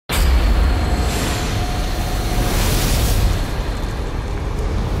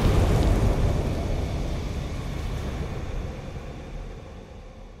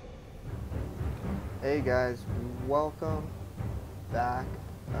Hey guys, welcome back.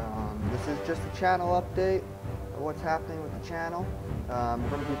 This is just a channel update of what's happening with the channel. We're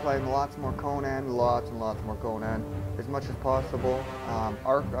going to be playing lots more Conan, lots and lots more Conan, as much as possible.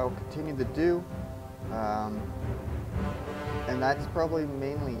 Arc I'll continue to do, and that's probably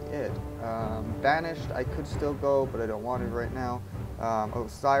mainly it. Banished I could still go, but I don't want it right now.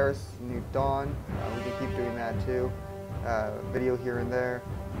 Osiris, New Dawn, we can keep doing that too. Video here and there.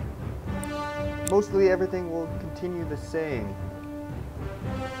 Mostly everything will continue the same,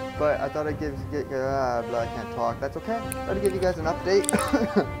 but I thought I'd I can't talk. That's okay. I thought I'd give you guys an update.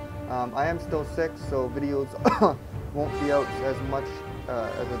 I am still sick, so videos won't be out as much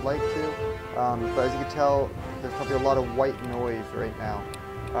as I'd like to. But as you can tell, there's probably a lot of white noise right now.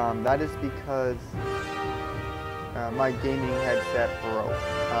 That is because my gaming headset broke.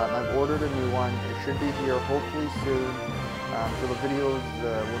 I've ordered a new one. It should be here hopefully soon. So the videos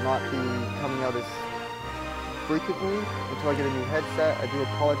will not be coming out as frequently until I get a new headset. I do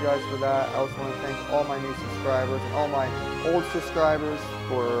apologize for that. I also want to thank all my new subscribers and all my old subscribers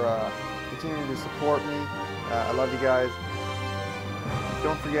for continuing to support me. I love you guys.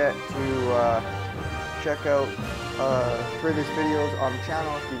 Don't forget to check out previous videos on the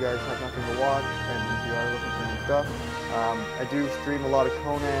channel if you guys have nothing to watch and if you are looking for new stuff. I do stream a lot of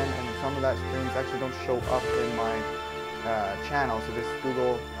Conan, and some of that streams actually don't show up in my channel, so just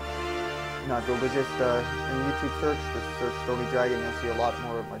just in YouTube search, just search Stoneydragon, you'll see a lot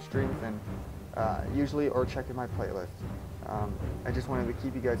more of my streams than usually, or check in my playlist. I just wanted to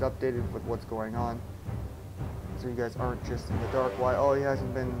keep you guys updated with what's going on, so you guys aren't just in the dark why, oh, he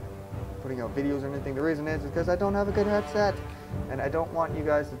hasn't been putting out videos or anything. The reason is because I don't have a good headset, and I don't want you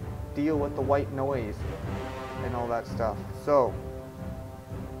guys to deal with the white noise and all that stuff. So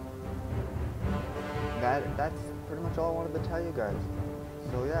that's pretty much all I wanted to tell you guys.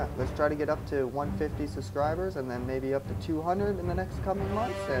 So yeah, let's try to get up to 150 subscribers and then maybe up to 200 in the next coming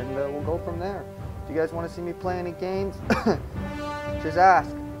months, and we'll go from there. If you guys want to see me play any games, just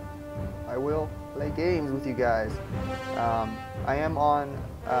ask. I will play games with you guys. I am on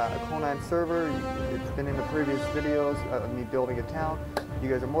a Conan server. It's been in the previous videos of me building a town. You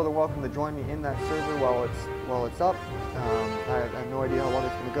guys are more than welcome to join me in that server while it's up. I have no idea how long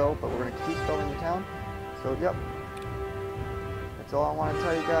it's going to go, but we're going to keep building the town. So yep, that's all I want to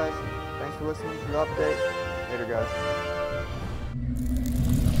tell you guys. Thanks for listening to the update. Later guys.